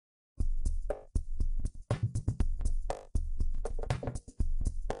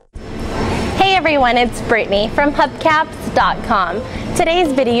everyone, it's Brittany from Hubcaps.com.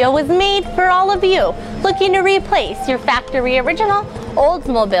 Today's video was made for all of you looking to replace your factory original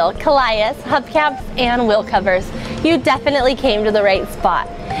Oldsmobile Calais Hubcaps and Wheelcovers. You definitely came to the right spot.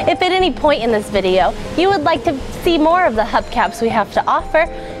 If at any point in this video you would like to see more of the hubcaps we have to offer,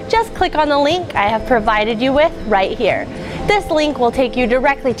 just click on the link I have provided you with right here. This link will take you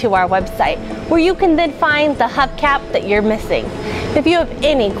directly to our website, where you can then find the hubcap that you're missing. If you have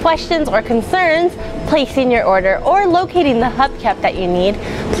any questions or concerns placing your order or locating the hubcap that you need,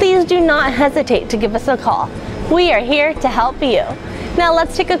 please do not hesitate to give us a call. We are here to help you. Now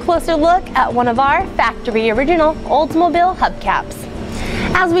let's take a closer look at one of our factory original Oldsmobile hubcaps.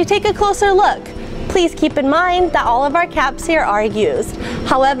 As we take a closer look, please keep in mind that all of our caps here are used.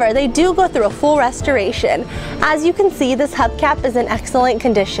 However, they do go through a full restoration. As you can see, this hubcap is in excellent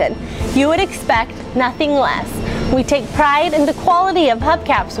condition. You would expect nothing less. We take pride in the quality of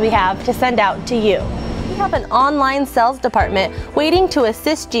hubcaps we have to send out to you. We have an online sales department waiting to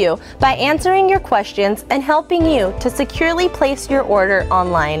assist you by answering your questions and helping you to securely place your order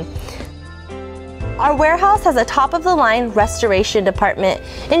online. Our warehouse has a top-of-the-line restoration department,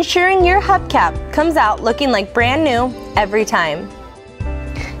 ensuring your hubcap comes out looking like brand new every time.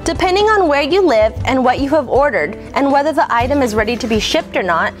 Depending on where you live and what you have ordered and whether the item is ready to be shipped or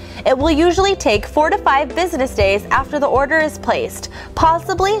not, it will usually take 4 to 5 business days after the order is placed,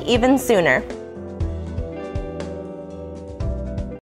 possibly even sooner.